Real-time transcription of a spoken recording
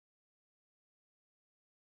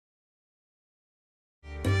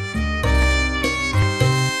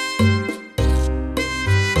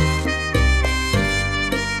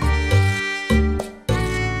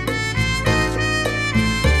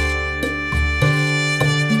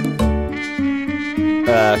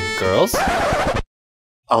Girls?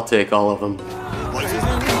 I'll take all of them.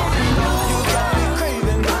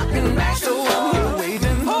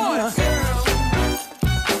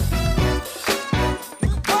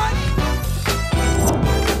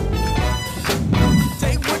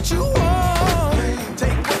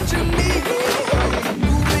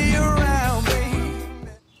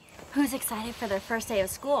 Who's excited for their first day of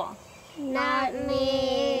school? Not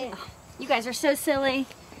me. Oh, you guys are so silly.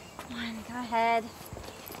 Come on, go ahead.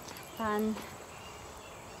 Have fun.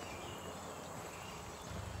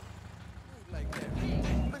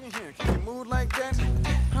 Look in here, can you move like that?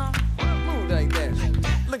 Huh? Move like that.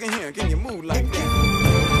 Look in here, can you move like that?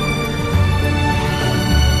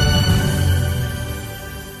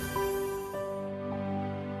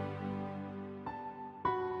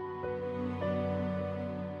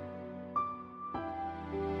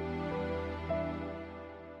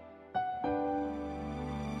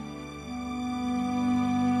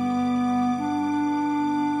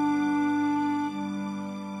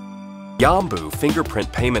 Yambu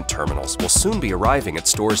fingerprint payment terminals will soon be arriving at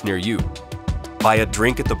stores near you. Buy a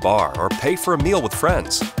drink at the bar or pay for a meal with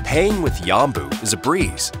friends. Paying with Yambu is a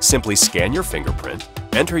breeze. Simply scan your fingerprint,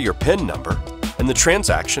 enter your PIN number, and the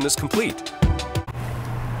transaction is complete.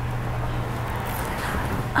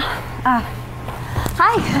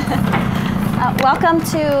 Hi. Welcome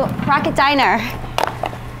to Rocket Diner.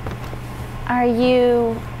 Are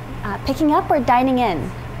you picking up or dining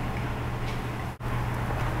in?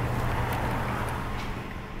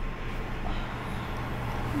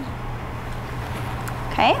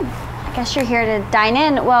 Okay, I guess you're here to dine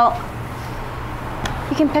in. Well,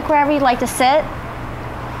 you can pick wherever you'd like to sit,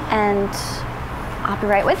 and I'll be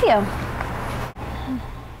right with you.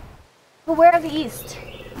 Beware of the East.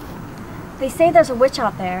 They say there's a witch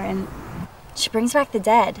out there, and she brings back the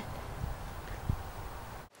dead.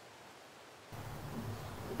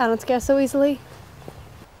 I don't scare so easily.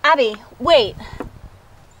 Abby, wait.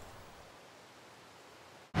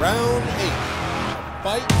 Round 8.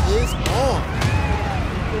 Fight is on.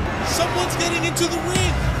 Someone's getting into the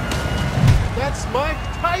ring. That's Mike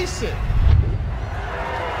Tyson.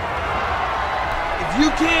 If you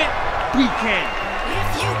can't, we can.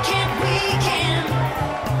 If you can't, we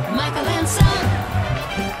can. Michael and Son.